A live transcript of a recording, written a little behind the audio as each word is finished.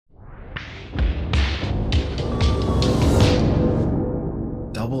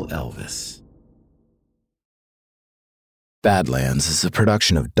Elvis. Badlands is a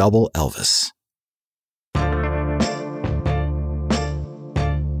production of Double Elvis.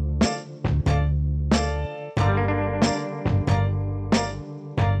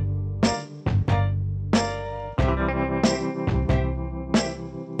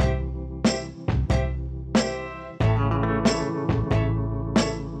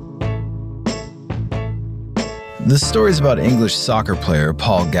 The stories about English soccer player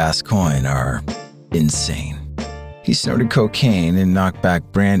Paul Gascoigne are insane. He snorted cocaine and knocked back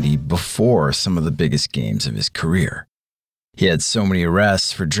brandy before some of the biggest games of his career. He had so many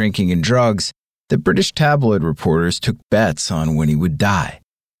arrests for drinking and drugs that British tabloid reporters took bets on when he would die.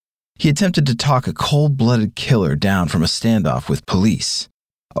 He attempted to talk a cold-blooded killer down from a standoff with police,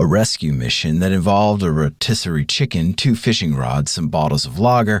 a rescue mission that involved a rotisserie chicken, 2 fishing rods, some bottles of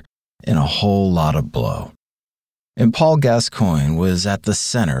lager, and a whole lot of blow. And Paul Gascoigne was at the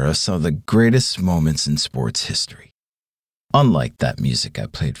center of some of the greatest moments in sports history. Unlike that music I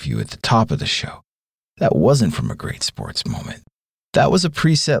played for you at the top of the show, that wasn't from a great sports moment. That was a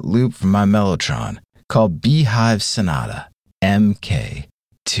preset loop from my Mellotron called Beehive Sonata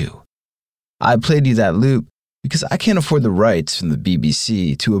MK2. I played you that loop because I can't afford the rights from the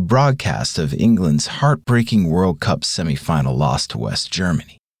BBC to a broadcast of England's heartbreaking World Cup semi-final loss to West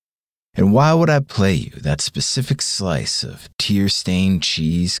Germany. And why would I play you that specific slice of tear-stained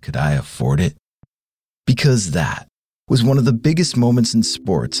cheese could I afford it? Because that was one of the biggest moments in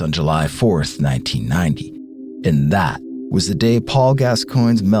sports on July 4th, 1990. And that was the day Paul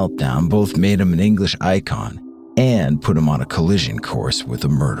Gascoigne's meltdown both made him an English icon and put him on a collision course with a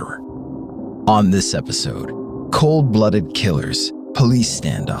murderer. On this episode, cold-blooded killers, police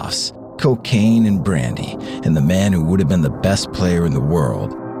standoffs, cocaine and brandy, and the man who would have been the best player in the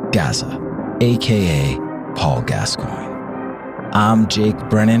world, Gaza, a.k.a. Paul Gascoigne. I'm Jake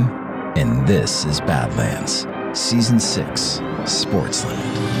Brennan, and this is Badlands, Season 6,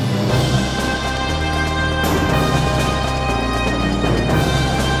 Sportsland.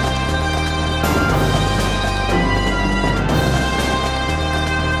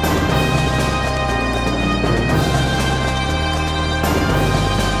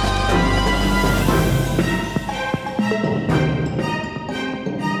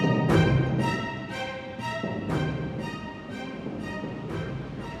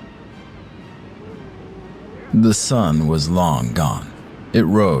 The sun was long gone. It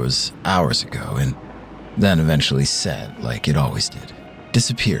rose hours ago and then eventually set like it always did,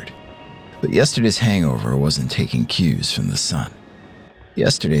 disappeared. But yesterday's hangover wasn't taking cues from the sun.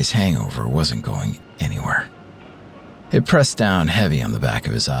 Yesterday's hangover wasn't going anywhere. It pressed down heavy on the back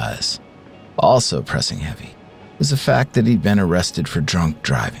of his eyes. Also pressing heavy was the fact that he'd been arrested for drunk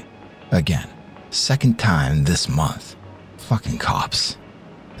driving. Again, second time this month. Fucking cops.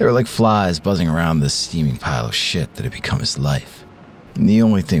 They were like flies buzzing around this steaming pile of shit that had become his life. And the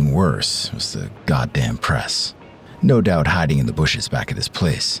only thing worse was the goddamn press. No doubt hiding in the bushes back at his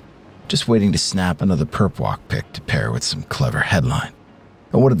place, just waiting to snap another perp walk pic to pair with some clever headline.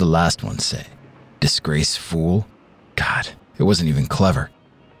 And what did the last one say? Disgrace fool? God, it wasn't even clever.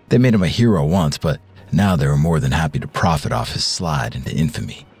 They made him a hero once, but now they were more than happy to profit off his slide into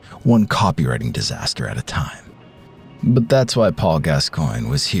infamy, one copywriting disaster at a time. But that's why Paul Gascoigne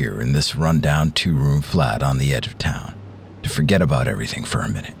was here in this rundown 2-room flat on the edge of town, to forget about everything for a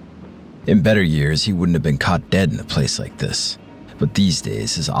minute. In better years, he wouldn't have been caught dead in a place like this, but these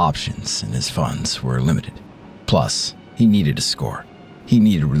days his options and his funds were limited. Plus, he needed a score. He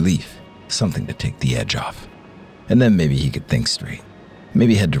needed relief, something to take the edge off. And then maybe he could think straight.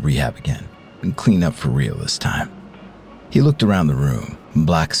 Maybe head to rehab again, and clean up for real this time. He looked around the room,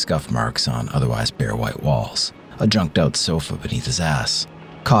 black scuff marks on otherwise bare white walls. A junked-out sofa beneath his ass,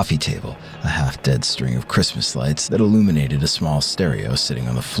 coffee table, a half-dead string of Christmas lights that illuminated a small stereo sitting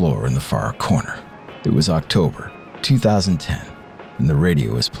on the floor in the far corner. It was October 2010, and the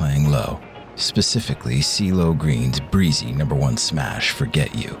radio was playing low, specifically CeeLo Green's breezy #1 smash,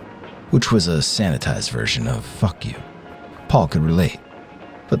 Forget You, which was a sanitized version of Fuck You. Paul could relate,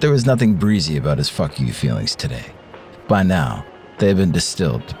 but there was nothing breezy about his fuck you feelings today. By now, they had been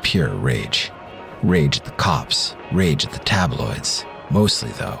distilled to pure rage. Rage at the cops, rage at the tabloids, mostly,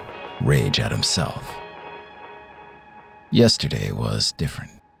 though, rage at himself. Yesterday was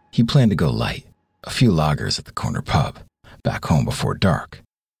different. He planned to go light, a few lagers at the corner pub, back home before dark.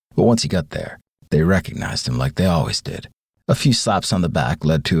 But once he got there, they recognized him like they always did. A few slaps on the back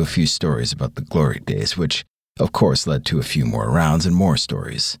led to a few stories about the glory days, which, of course, led to a few more rounds and more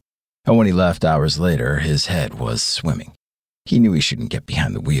stories. And when he left hours later, his head was swimming. He knew he shouldn't get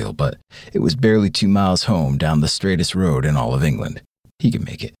behind the wheel, but it was barely 2 miles home down the straightest road in all of England. He could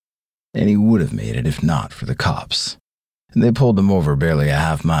make it. and he would have made it if not for the cops. And they pulled him over barely a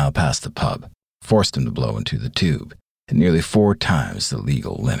half-mile past the pub, forced him to blow into the tube, at nearly 4 times the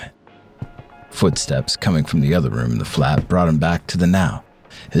legal limit. Footsteps coming from the other room in the flat brought him back to the now.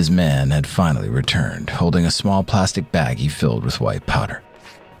 His man had finally returned, holding a small plastic bag he filled with white powder.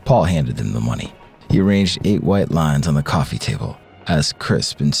 Paul handed him the money. He arranged 8 white lines on the coffee table, as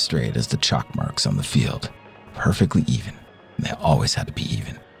crisp and straight as the chalk marks on the field. Perfectly even. They always had to be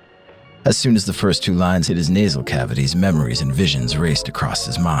even. As soon as the first 2 lines hit his nasal cavities, memories and visions raced across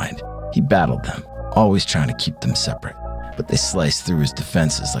his mind. He battled them, always trying to keep them separate, but they sliced through his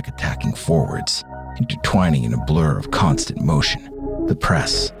defenses like attacking forwards, intertwining in a blur of constant motion. The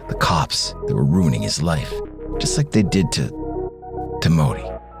press, the cops, they were ruining his life, just like they did to Modi.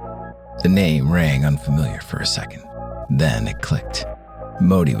 The name rang unfamiliar for a second. Then it clicked.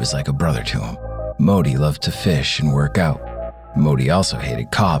 Modi was like a brother to him. Modi loved to fish and work out. Modi also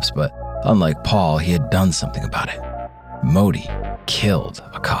hated cops, but unlike Paul, he had done something about it. Modi killed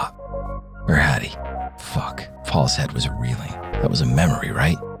a cop. Or had he? Fuck. Paul's head was reeling. That was a memory,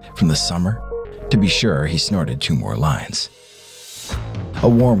 right? From the summer? To be sure, he snorted 2 more lines. A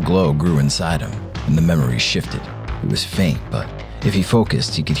warm glow grew inside him, and the memory shifted. It was faint, but if he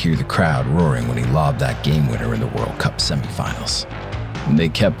focused, he could hear the crowd roaring when he lobbed that game winner in the World Cup semifinals. And they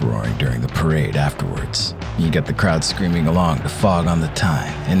kept roaring during the parade afterwards. He got the crowd screaming along to Fog on the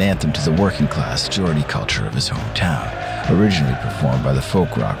Tyne, an anthem to the working-class Geordie culture of his hometown, originally performed by the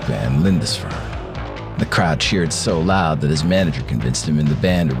folk rock band Lindisfarne. The crowd cheered so loud that his manager convinced him and the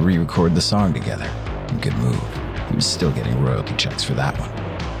band to re-record the song together. Good move. He was still getting royalty checks for that one.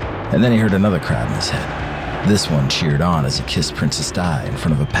 And then he heard another crowd in his head. This one cheered on as he kissed Princess Di in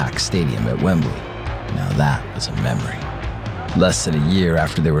front of a packed stadium at Wembley. Now that was a memory. Less than a year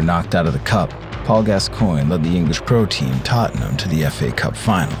after they were knocked out of the cup, Paul Gascoigne led the English pro team Tottenham to the FA Cup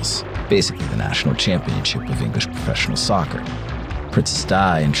finals, basically the national championship of English professional soccer. Princess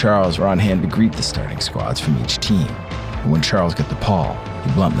Di and Charles were on hand to greet the starting squads from each team. And when Charles got to Paul,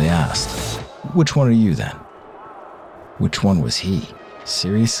 he bluntly asked, "Which one are you then?" Which one was he?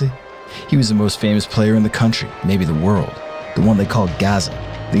 Seriously? He was the most famous player in the country, maybe the world. The one they called Gaza,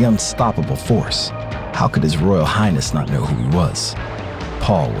 the unstoppable force. How could His Royal Highness not know who he was?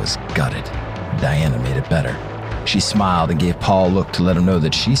 Paul was gutted. Diana made it better. She smiled and gave Paul a look to let him know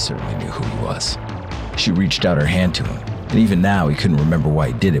that she certainly knew who he was. She reached out her hand to him, and even now he couldn't remember why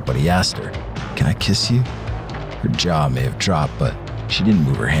he did it, but he asked her, "Can I kiss you?" Her jaw may have dropped, but she didn't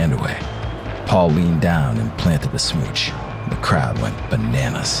move her hand away. Paul leaned down and planted a smooch. The crowd went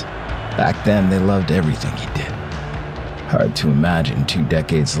bananas. Back then, they loved everything he did. Hard to imagine 2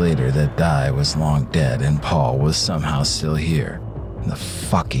 decades later that Di was long dead and Paul was somehow still here. The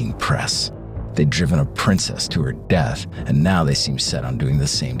fucking press. They'd driven a princess to her death, and now they seemed set on doing the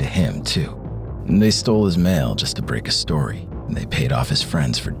same to him, too. And they stole his mail just to break a story, and they paid off his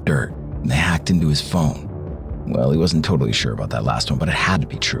friends for dirt, and they hacked into his phone. Well, he wasn't totally sure about that last one, but it had to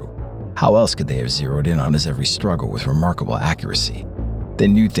be true. How else could they have zeroed in on his every struggle with remarkable accuracy? They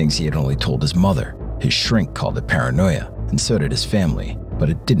knew things he had only told his mother. His shrink called it paranoia, and so did his family, but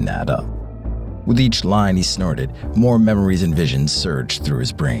it didn't add up. With each line he snorted, more memories and visions surged through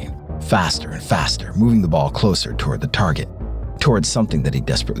his brain, faster and faster, moving the ball closer toward the target, towards something that he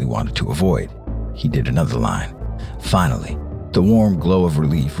desperately wanted to avoid. He did another line. Finally, the warm glow of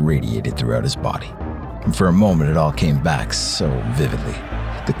relief radiated throughout his body. And for a moment it all came back so vividly.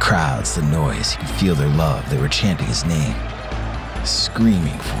 The crowds, the noise, he could feel their love. They were chanting his name,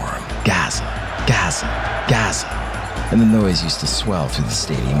 screaming for him, "Gaza, Gaza, Gaza." And the noise used to swell through the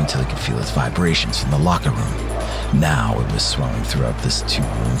stadium until he could feel its vibrations from the locker room. Now it was swelling throughout this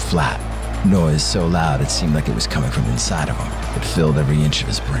 2-room flat. Noise so loud it seemed like it was coming from inside of him. It filled every inch of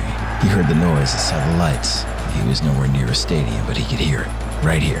his brain. He heard the noise and saw the lights. He was nowhere near a stadium, but he could hear it,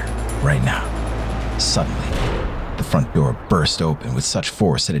 right here, right now. Suddenly, the front door burst open with such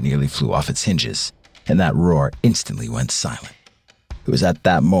force that it nearly flew off its hinges, and that roar instantly went silent. It was at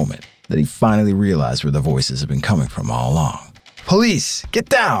that moment that he finally realized where the voices had been coming from all along. "Police, get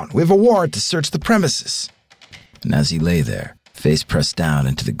down! We have a warrant to search the premises!" And as he lay there, face pressed down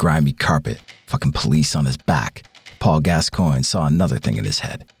into the grimy carpet, fucking police on his back, Paul Gascoigne saw another thing in his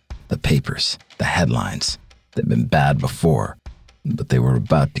head. The papers, the headlines. They'd been bad before, but they were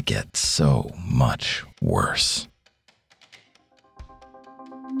about to get so much worse.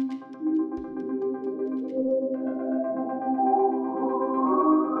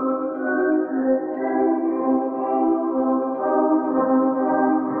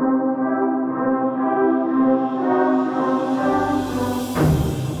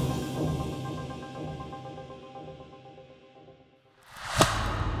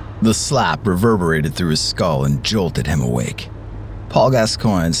 The slap reverberated through his skull and jolted him awake. Paul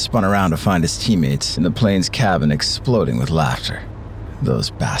Gascoigne spun around to find his teammates in the plane's cabin exploding with laughter.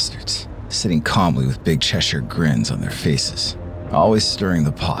 Those bastards, sitting calmly with big Cheshire grins on their faces, always stirring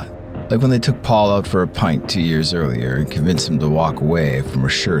the pot, like when they took Paul out for a pint 2 years earlier and convinced him to walk away from a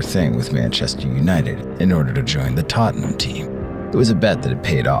sure thing with Manchester United in order to join the Tottenham team. It was a bet that had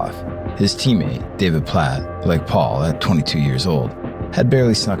paid off. His teammate, David Platt, like Paul at 22 years old, had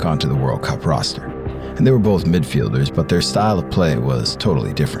barely snuck onto the World Cup roster, and they were both midfielders, but their style of play was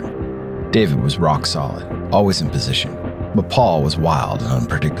totally different. David was rock solid, always in position, but Paul was wild and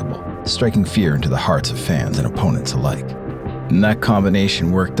unpredictable, striking fear into the hearts of fans and opponents alike. And that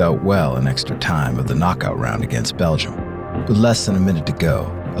combination worked out well in extra time of the knockout round against Belgium. With less than a minute to go,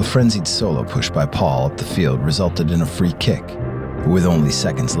 a frenzied solo push by Paul up the field resulted in a free kick. With only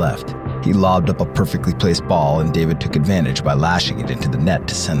seconds left, he lobbed up a perfectly placed ball and David took advantage by lashing it into the net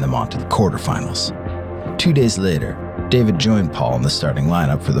to send them on to the quarterfinals. 2 days later, David joined Paul in the starting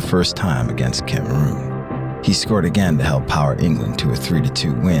lineup for the first time against Cameroon. He scored again to help power England to a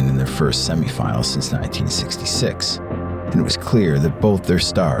 3-2 win in their first semi-final since 1966, and it was clear that both their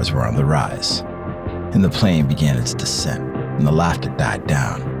stars were on the rise. And the plane began its descent, and the laughter died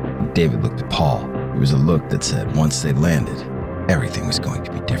down. And David looked at Paul. It was a look that said once they landed, everything was going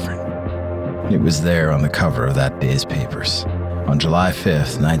to be different. It was there on the cover of that day's papers. On July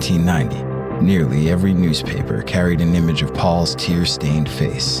 5th, 1990, nearly every newspaper carried an image of Paul's tear-stained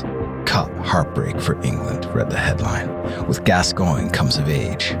face. "Cup heartbreak for England," read the headline, with "Gascoigne comes of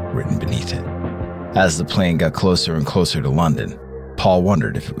age" written beneath it. As the plane got closer and closer to London, Paul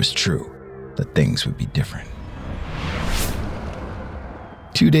wondered if it was true that things would be different.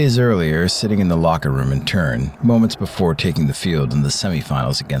 2 days earlier, sitting in the locker room in Turin, moments before taking the field in the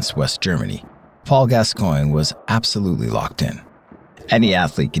semifinals against West Germany, Paul Gascoigne was absolutely locked in. Any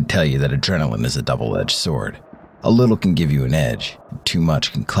athlete can tell you that adrenaline is a double-edged sword. A little can give you an edge, and too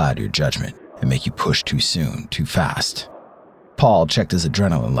much can cloud your judgment and make you push too soon, too fast. Paul checked his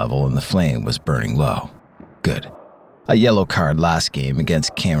adrenaline level and the flame was burning low. Good. A yellow card last game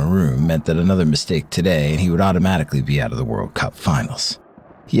against Cameroon meant that another mistake today and he would automatically be out of the World Cup finals.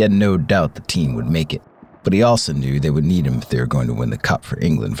 He had no doubt the team would make it, but he also knew they would need him if they were going to win the Cup for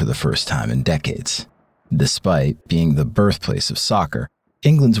England for the first time in decades. Despite being the birthplace of soccer,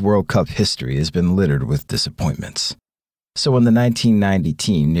 England's World Cup history has been littered with disappointments. So when the 1990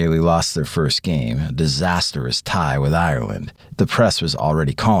 team nearly lost their first game, a disastrous tie with Ireland, the press was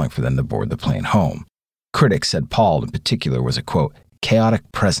already calling for them to board the plane home. Critics said Paul in particular was a, quote, chaotic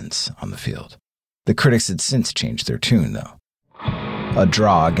presence on the field. The critics had since changed their tune, though. A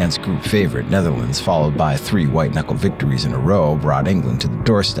draw against group favorite Netherlands, followed by 3 white-knuckle victories in a row, brought England to the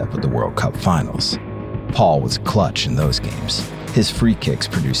doorstep of the World Cup finals. Paul was clutch in those games, his free kicks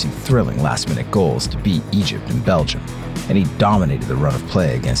producing thrilling last-minute goals to beat Egypt and Belgium, and he dominated the run of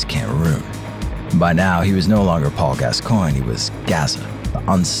play against Cameroon. By now, he was no longer Paul Gascoigne, he was Gaza, the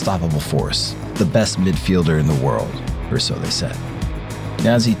unstoppable force, the best midfielder in the world, or so they said.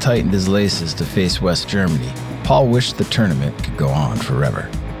 As he tightened his laces to face West Germany, Paul wished the tournament could go on forever.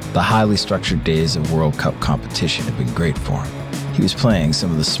 The highly structured days of World Cup competition had been great for him. He was playing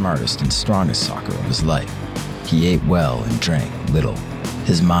some of the smartest and strongest soccer of his life. He ate well and drank little.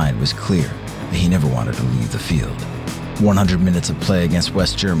 His mind was clear, but he never wanted to leave the field. 100 minutes of play against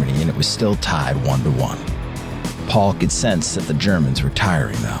West Germany and it was still tied 1-1. Paul could sense that the Germans were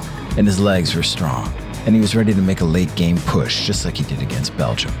tiring though, and his legs were strong, and he was ready to make a late game push just like he did against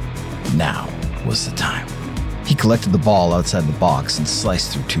Belgium. Now was the time. He collected the ball outside the box and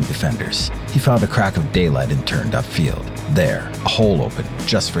sliced through 2 defenders. He found a crack of daylight and turned upfield. There, a hole opened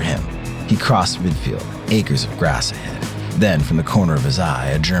just for him. He crossed midfield, acres of grass ahead. Then, from the corner of his eye,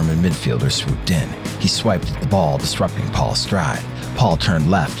 a German midfielder swooped in. He swiped at the ball, disrupting Paul's stride. Paul turned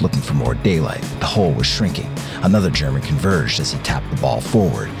left, looking for more daylight, but the hole was shrinking. Another German converged as he tapped the ball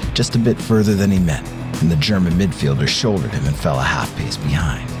forward, just a bit further than he meant, and the German midfielder shouldered him and fell a half-pace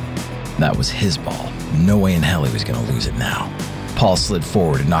behind. That was his ball. No way in hell he was going to lose it now. Paul slid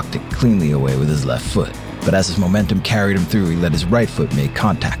forward and knocked it cleanly away with his left foot, but as his momentum carried him through, he let his right foot make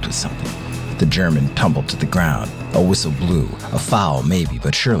contact with something. The German tumbled to the ground. A whistle blew. A foul, maybe,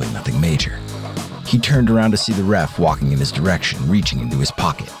 but surely nothing major. He turned around to see the ref walking in his direction, reaching into his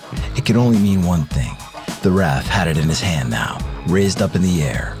pocket. It could only mean one thing. The ref had it in his hand now, raised up in the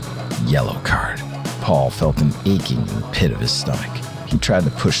air. Yellow card. Paul felt an aching in the pit of his stomach. He tried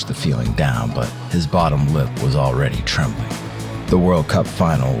to push the feeling down, but his bottom lip was already trembling. The World Cup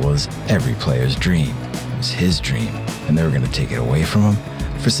final was every player's dream. It was his dream, and they were going to take it away from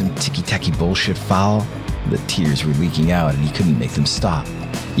him for some ticky-tacky bullshit foul. The tears were leaking out, and he couldn't make them stop.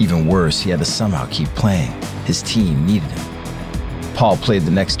 Even worse, he had to somehow keep playing. His team needed him. Paul played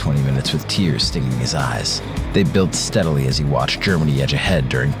the next 20 minutes with tears stinging his eyes. They built steadily as he watched Germany edge ahead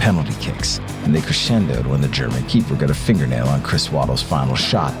during penalty kicks, and they crescendoed when the German keeper got a fingernail on Chris Waddle's final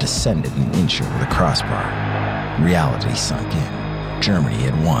shot, descended an inch over the crossbar. Reality sunk in. Germany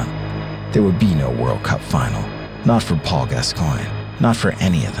had won. There would be no World Cup final. Not for Paul Gascoigne. Not for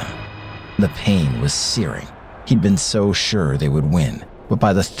any of them. The pain was searing. He'd been so sure they would win, but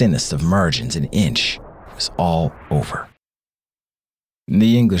by the thinnest of margins, an inch, it was all over.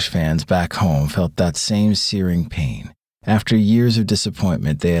 The English fans back home felt that same searing pain. After years of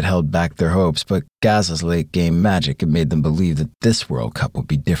disappointment, they had held back their hopes, but Gaza's late-game magic had made them believe that this World Cup would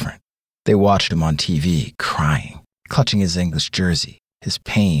be different. They watched him on TV, crying, clutching his English jersey. His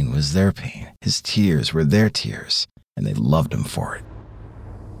pain was their pain. His tears were their tears, and they loved him for it.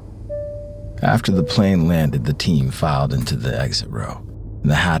 After the plane landed, the team filed into the exit row.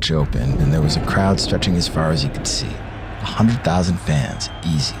 The hatch opened, and there was a crowd stretching as far as you could see. 100,000 fans,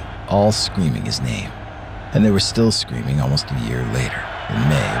 easy, all screaming his name. And they were still screaming almost a year later, in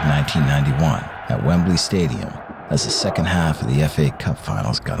May of 1991, at Wembley Stadium, as the second half of the FA Cup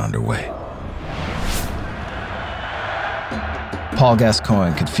finals got underway. Paul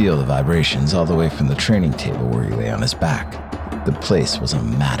Gascoigne could feel the vibrations all the way from the training table where he lay on his back. The place was a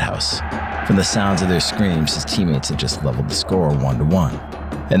madhouse. From the sounds of their screams, his teammates had just leveled the score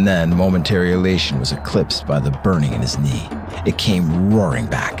 1-1. And then momentary elation was eclipsed by the burning in his knee. It came roaring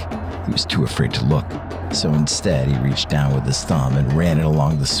back. He was too afraid to look, so instead he reached down with his thumb and ran it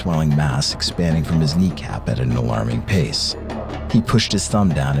along the swelling mass expanding from his kneecap at an alarming pace. He pushed his thumb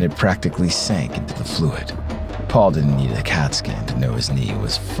down and it practically sank into the fluid. Paul didn't need a CAT scan to know his knee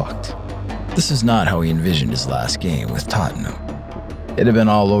was fucked. This is not how he envisioned his last game with Tottenham. It had been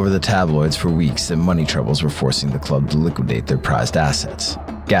all over the tabloids for weeks that money troubles were forcing the club to liquidate their prized assets,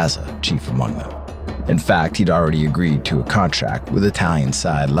 Gaza chief among them. In fact, he'd already agreed to a contract with Italian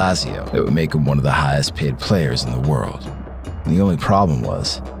side Lazio that would make him one of the highest paid players in the world. And the only problem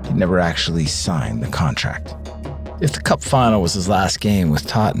was, he'd never actually signed the contract. If the cup final was his last game with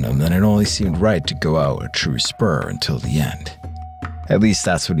Tottenham, then it only seemed right to go out a true Spur until the end. At least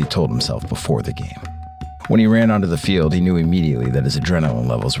that's what he told himself before the game. When he ran onto the field, he knew immediately that his adrenaline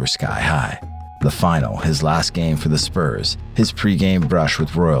levels were sky high. The final, his last game for the Spurs, his pre-game brush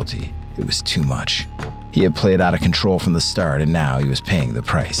with royalty, it was too much. He had played out of control from the start, and now he was paying the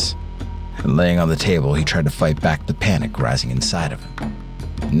price. And laying on the table, he tried to fight back the panic rising inside of him.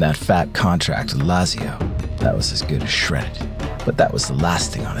 And that fat contract with Lazio, that was as good as shredded. But that was the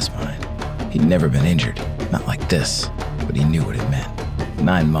last thing on his mind. He'd never been injured, not like this, but he knew what it meant.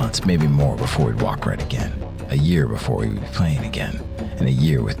 9 months, maybe more, before he'd walk right again. A year before he would be playing again. And a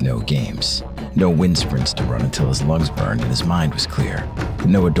year with no games. No wind sprints to run until his lungs burned and his mind was clear.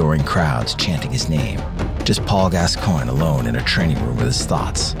 No adoring crowds chanting his name. Just Paul Gascoigne alone in a training room with his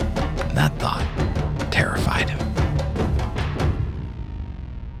thoughts. And that thought terrified him.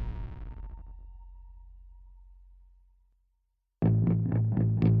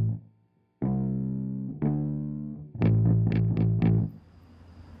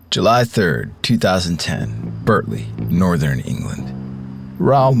 July 3rd, 2010, Birtley, Northern England.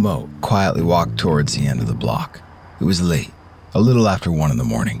 Raoul Moat quietly walked towards the end of the block. It was late, a little after 1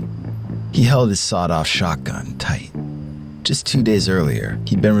 a.m. He held his sawed-off shotgun tight. Just 2 days earlier,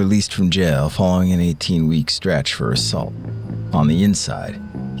 he'd been released from jail following an 18-week stretch for assault. On the inside,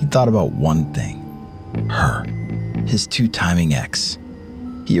 he thought about one thing. Her. His two-timing ex.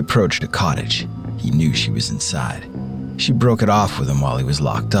 He approached a cottage. He knew she was inside. She broke it off with him while he was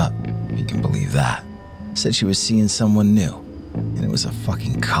locked up, if you can believe that. Said she was seeing someone new, and it was a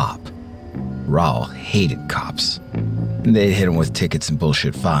fucking cop. Raoul hated cops. They'd hit him with tickets and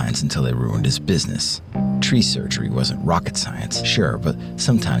bullshit fines until they ruined his business. Tree surgery wasn't rocket science, sure, but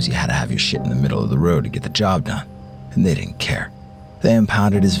sometimes you had to have your shit in the middle of the road to get the job done. And they didn't care. They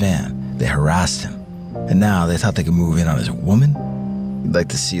impounded his van, they harassed him, and now they thought they could move in on his woman? You'd like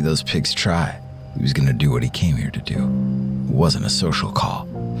to see those pigs try. He was gonna do what he came here to do. It wasn't a social call,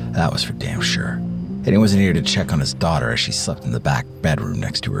 that was for damn sure. And he wasn't here to check on his daughter as she slept in the back bedroom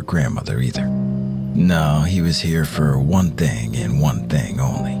next to her grandmother either. No, he was here for one thing and one thing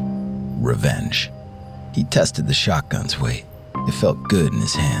only. Revenge. He tested the shotgun's weight. It felt good in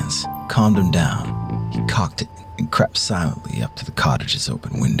his hands, calmed him down. He cocked it and crept silently up to the cottage's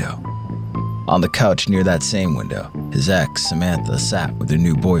open window. On the couch near that same window, his ex, Samantha, sat with her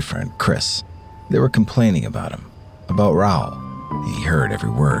new boyfriend, Chris. They were complaining about him, about Raoul. He heard every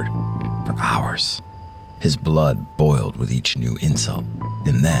word, for hours. His blood boiled with each new insult.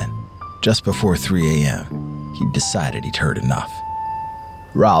 And then, just before 3 a.m., he decided he'd heard enough.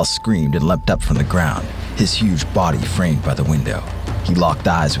 Raul screamed and leapt up from the ground, his huge body framed by the window. He locked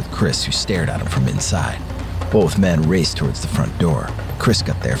eyes with Chris, who stared at him from inside. Both men raced towards the front door. Chris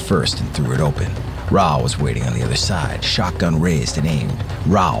got there first and threw it open. Raul was waiting on the other side, shotgun raised and aimed.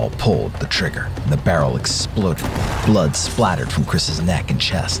 Raul pulled the trigger, and the barrel exploded. Blood splattered from Chris's neck and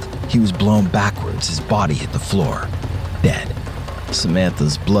chest. He was blown backwards, his body hit the floor. Dead.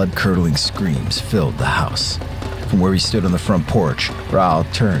 Samantha's blood-curdling screams filled the house. From where he stood on the front porch,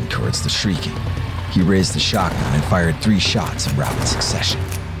 Raul turned towards the shrieking. He raised the shotgun and fired 3 shots in rapid succession.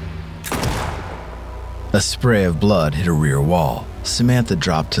 A spray of blood hit a rear wall. Samantha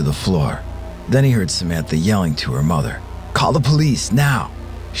dropped to the floor. Then he heard Samantha yelling to her mother, "Call the police, now!"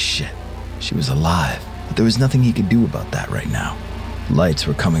 Shit, she was alive, but there was nothing he could do about that right now. Lights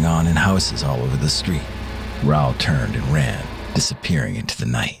were coming on in houses all over the street. Raul turned and ran, disappearing into the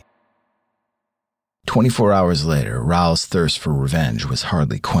night. 24 hours later, Raul's thirst for revenge was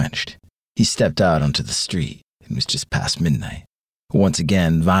hardly quenched. He stepped out onto the street. It was just past midnight. Once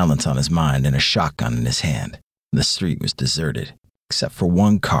again, violence on his mind and a shotgun in his hand. The street was deserted, except for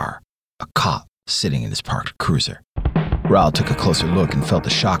one car, a cop sitting in his parked cruiser. Raul took a closer look and felt the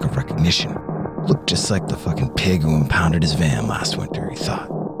shock of recognition. Looked just like the fucking pig who impounded his van last winter, he thought.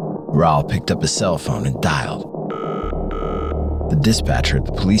 Raul picked up his cell phone and dialed. The dispatcher at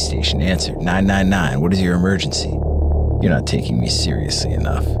the police station answered, 999, what is your emergency? You're not taking me seriously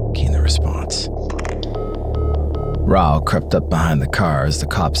enough, came the response. Raul crept up behind the car as the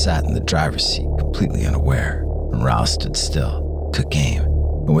cop sat in the driver's seat, completely unaware. And Raul stood still, took aim,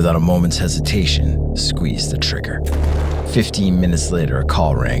 and without a moment's hesitation, squeezed the trigger. 15 minutes later, a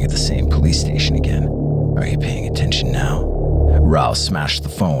call rang at the same police station again. Are you paying attention now? Raul smashed the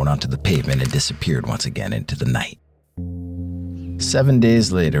phone onto the pavement and disappeared once again into the night. 7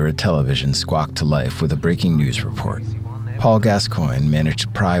 days later, a television squawked to life with a breaking news report. Paul Gascoigne managed to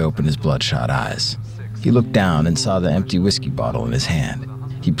pry open his bloodshot eyes. He looked down and saw the empty whiskey bottle in his hand.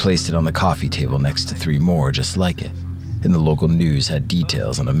 He placed it on the coffee table next to 3 more just like it. And the local news had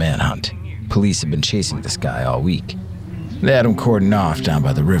details on a manhunt. Police had been chasing this guy all week. They had him cordoned off down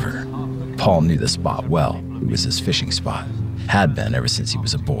by the river. Paul knew the spot well. It was his fishing spot. Had been ever since he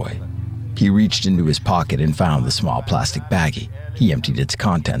was a boy. He reached into his pocket and found the small plastic baggie. He emptied its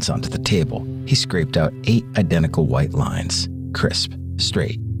contents onto the table. He scraped out 8 identical white lines. Crisp,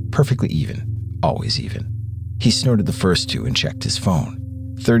 straight, perfectly even, always even. He snorted the first 2 and checked his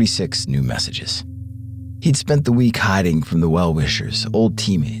phone. 36 new messages. He'd spent the week hiding from the well-wishers, old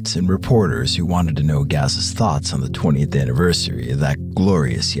teammates, and reporters who wanted to know Gaz's thoughts on the 20th anniversary of that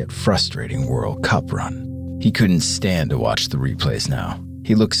glorious yet frustrating World Cup run. He couldn't stand to watch the replays now.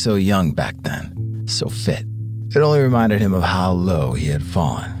 He looked so young back then, so fit. It only reminded him of how low he had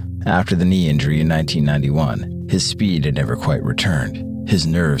fallen. After the knee injury in 1991, his speed had never quite returned. His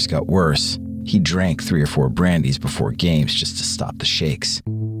nerves got worse. He drank 3 or 4 brandies before games just to stop the shakes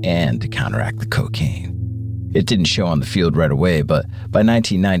and to counteract the cocaine. It didn't show on the field right away, but by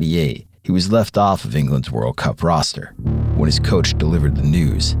 1998, he was left off of England's World Cup roster. When his coach delivered the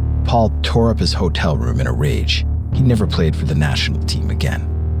news, Paul tore up his hotel room in a rage. He never played for the national team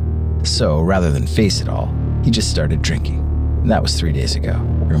again. So, rather than face it all, he just started drinking. And that was 3 days ago,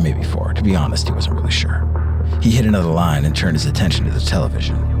 or maybe 4. To be honest, he wasn't really sure. He hit another line and turned his attention to the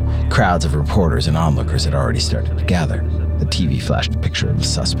television. Crowds of reporters and onlookers had already started to gather. The TV flashed a picture of the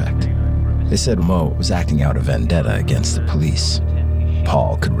suspect. They said Mo was acting out a vendetta against the police.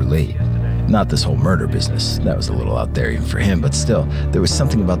 Paul could relate. Not this whole murder business, that was a little out there even for him, but still, there was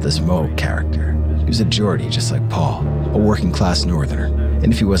something about this Mo character. He was a Geordie just like Paul, a working-class northerner.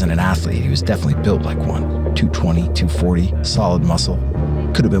 And if he wasn't an athlete, he was definitely built like one. 220, 240, solid muscle.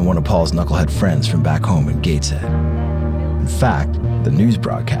 Could have been one of Paul's knucklehead friends from back home in Gateshead. In fact, the news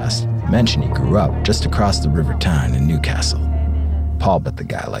broadcast mentioned he grew up just across the River Tyne in Newcastle. Paul bet the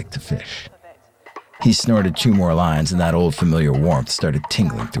guy liked to fish. He snorted 2 more lines and that old familiar warmth started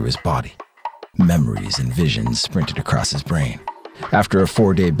tingling through his body. Memories and visions sprinted across his brain. After a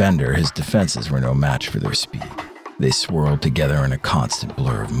 4-day bender, his defenses were no match for their speed. They swirled together in a constant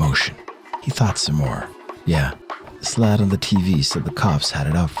blur of motion. He thought some more. Yeah, this lad on the TV said the cops had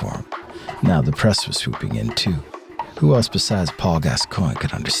it out for him. Now the press was swooping in too. Who else besides Paul Gascoigne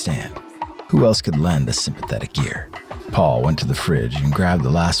could understand? Who else could lend a sympathetic ear? Paul went to the fridge and grabbed the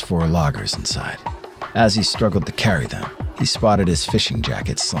last 4 lagers inside. As he struggled to carry them, he spotted his fishing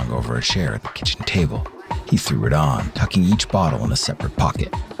jacket slung over a chair at the kitchen table. He threw it on, tucking each bottle in a separate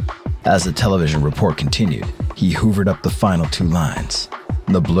pocket. As the television report continued, he hoovered up the final 2 lines.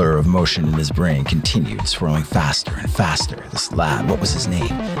 The blur of motion in his brain continued, swirling faster and faster. This lad, what was his name?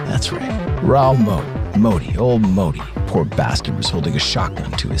 That's right, Raul Modi, old Modi. poor bastard was holding a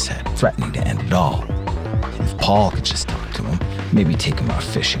shotgun to his head, threatening to end it all. If Paul could just talk to him, maybe take him out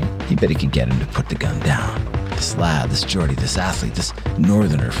fishing, he bet he could get him to put the gun down. This lad, this Geordie, this athlete, this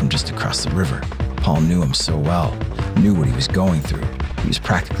northerner from just across the river. Paul knew him so well, knew what he was going through. He was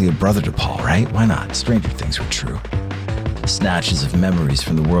practically a brother to Paul, right? Why not? Stranger things were true. Snatches of memories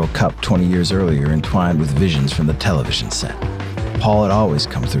from the World Cup 20 years earlier entwined with visions from the television set. Paul had always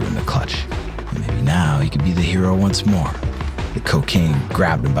come through in the clutch, and maybe now he could be the hero once more. The cocaine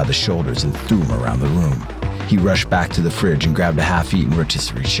grabbed him by the shoulders and threw him around the room. He rushed back to the fridge and grabbed a half-eaten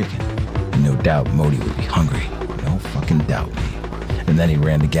rotisserie chicken. And no doubt Modi would be hungry. No fucking doubt, mate. And then he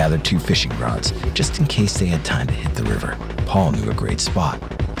ran to gather 2 fishing rods, just in case they had time to hit the river. Paul knew a great spot,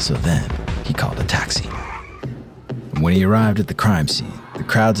 so then he called a taxi. When he arrived at the crime scene, the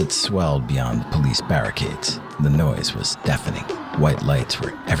crowds had swelled beyond the police barricades. The noise was deafening. White lights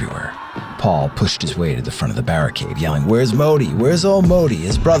were everywhere. Paul pushed his way to the front of the barricade, yelling, "Where's Modi? Where's old Modi?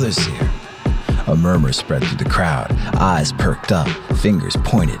 His brother's here." A murmur spread through the crowd. Eyes perked up, fingers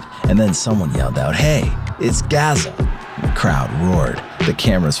pointed, and then someone yelled out, "Hey, it's Gaza!" The crowd roared. The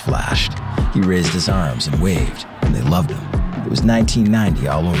cameras flashed. He raised his arms and waved, and they loved him. It was 1990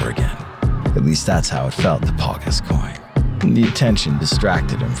 all over again. At least that's how it felt to Paul Gascoigne. And the attention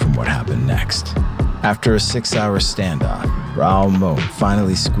distracted him from what happened next. After a 6-hour standoff, Raoul Moat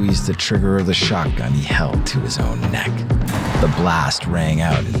finally squeezed the trigger of the shotgun he held to his own neck. The blast rang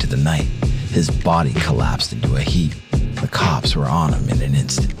out into the night. His body collapsed into a heap. The cops were on him in an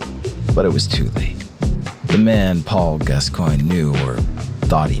instant. But it was too late. The man Paul Gascoigne knew, or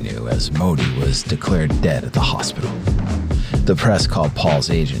thought he knew, as Modi, was declared dead at the hospital. The press called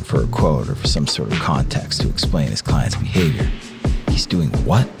Paul's agent for a quote or for some sort of context to explain his client's behavior. "He's doing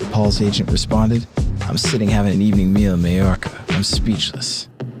what?" Paul's agent responded. "I'm sitting having an evening meal in Mallorca. I'm speechless."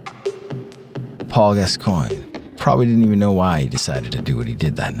 Paul Gascoigne probably didn't even know why he decided to do what he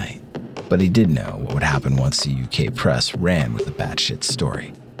did that night. But he did know what would happen once the UK press ran with the batshit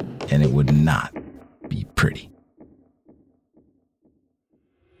story. And it would not be pretty.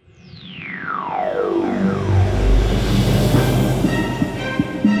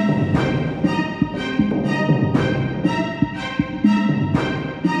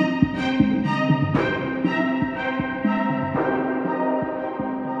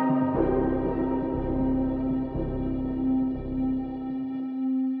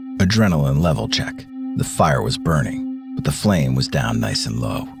 Adrenaline level check. The fire was burning, but the flame was down nice and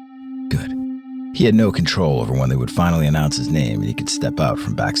low. Good. He had no control over when they would finally announce his name and he could step out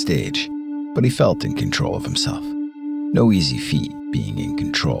from backstage, but he felt in control of himself. No easy feat, being in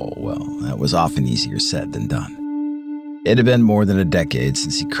control. Well, that was often easier said than done. It had been more than a decade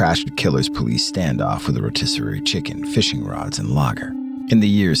since he crashed a killer's police standoff with a rotisserie chicken, fishing rods, and lager. In the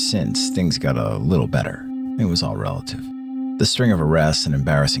years since, things got a little better. It was all relative. The string of arrests and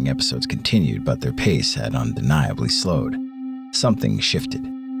embarrassing episodes continued, but their pace had undeniably slowed. Something shifted.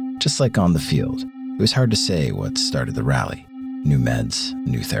 Just like on the field, it was hard to say what started the rally. New meds,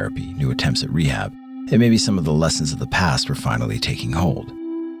 new therapy, new attempts at rehab, and maybe some of the lessons of the past were finally taking hold.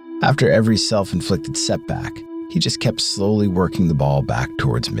 After every self-inflicted setback, he just kept slowly working the ball back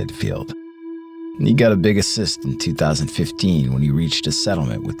towards midfield. He got a big assist in 2015 when he reached a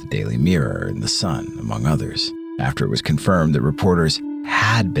settlement with the Daily Mirror and The Sun, among others, after it was confirmed that reporters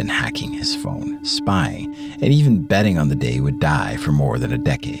had been hacking his phone, spying, and even betting on the day he would die for more than a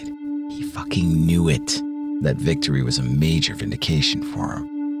decade. He fucking knew it. That victory was a major vindication for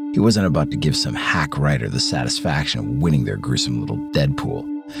him. He wasn't about to give some hack writer the satisfaction of winning their gruesome little Deadpool.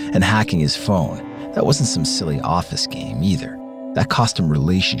 And hacking his phone, that wasn't some silly office game either. That cost him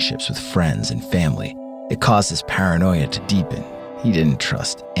relationships with friends and family. It caused his paranoia to deepen. He didn't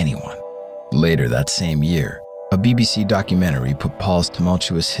trust anyone. Later that same year, a BBC documentary put Paul's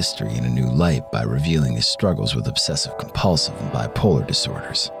tumultuous history in a new light by revealing his struggles with obsessive-compulsive and bipolar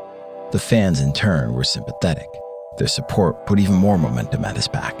disorders. The fans, in turn, were sympathetic. Their support put even more momentum at his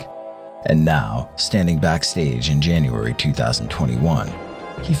back. And now, standing backstage in January 2021,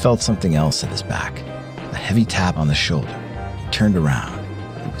 he felt something else at his back. A heavy tap on the shoulder. He turned around.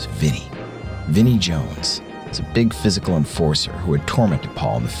 It was Vinny. Vinny Jones. It's a big physical enforcer who had tormented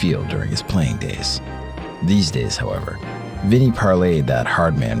Paul in the field during his playing days. These days, however, Vinny parlayed that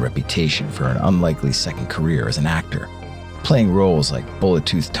hardman reputation for an unlikely second career as an actor, playing roles like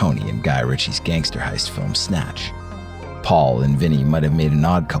Bullet-Toothed Tony in Guy Ritchie's gangster heist film Snatch. Paul and Vinny might have made an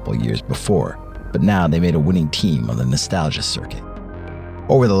odd couple years before, but now they made a winning team on the nostalgia circuit.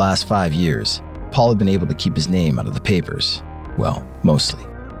 Over the last 5 years, Paul had been able to keep his name out of the papers. Well, mostly.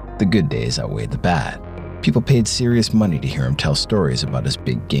 The good days outweighed the bad. People paid serious money to hear him tell stories about his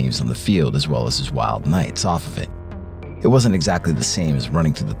big games on the field as well as his wild nights off of it. It wasn't exactly the same as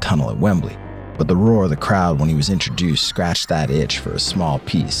running through the tunnel at Wembley, but the roar of the crowd when he was introduced scratched that itch for a small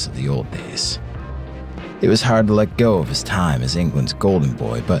piece of the old days. It was hard to let go of his time as England's golden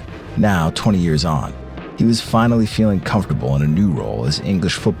boy, but now, 20 years on, he was finally feeling comfortable in a new role as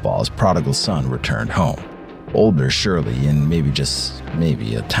English football's prodigal son returned home. Older, surely, and maybe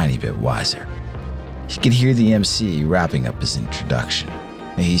a tiny bit wiser. He could hear the MC wrapping up his introduction.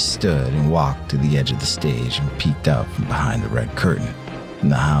 He stood and walked to the edge of the stage and peeked out from behind the red curtain,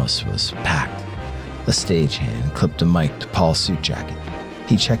 and the house was packed. A stagehand clipped a mic to Paul's suit jacket.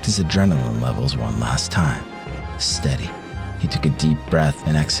 He checked his adrenaline levels one last time. Steady. He took a deep breath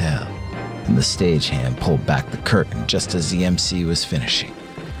and exhaled, and the stagehand pulled back the curtain just as the MC was finishing.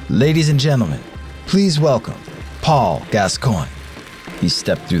 Ladies and gentlemen, please welcome Paul Gascoigne. He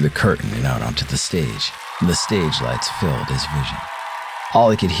stepped through the curtain and out onto the stage, and the stage lights filled his vision. All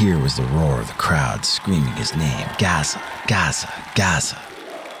he could hear was the roar of the crowd screaming his name, Gaza, Gaza, Gaza.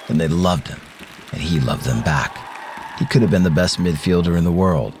 And they loved him, and he loved them back. He could have been the best midfielder in the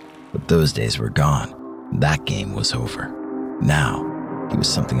world, but those days were gone. That game was over. Now, he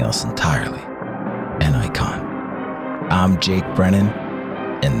was something else entirely. An icon. I'm Jake Brennan,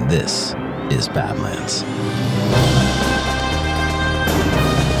 and this is Badlands.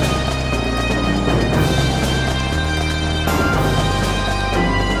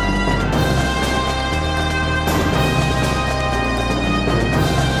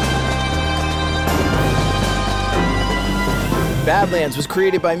 Badlands was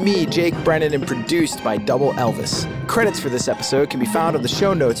created by me, Jake Brennan, and produced by Double Elvis. Credits for this episode can be found on the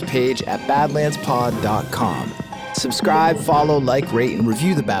show notes page at badlandspod.com. Subscribe, follow, like, rate, and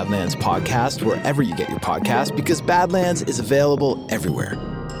review the Badlands podcast wherever you get your podcast, because Badlands is available everywhere.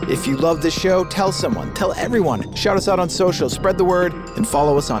 If you love this show, tell someone, tell everyone. Shout us out on social, spread the word, and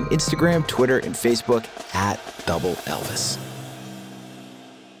follow us on Instagram, Twitter, and Facebook at Double Elvis.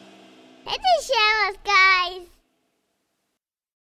 Hit the show us, guys.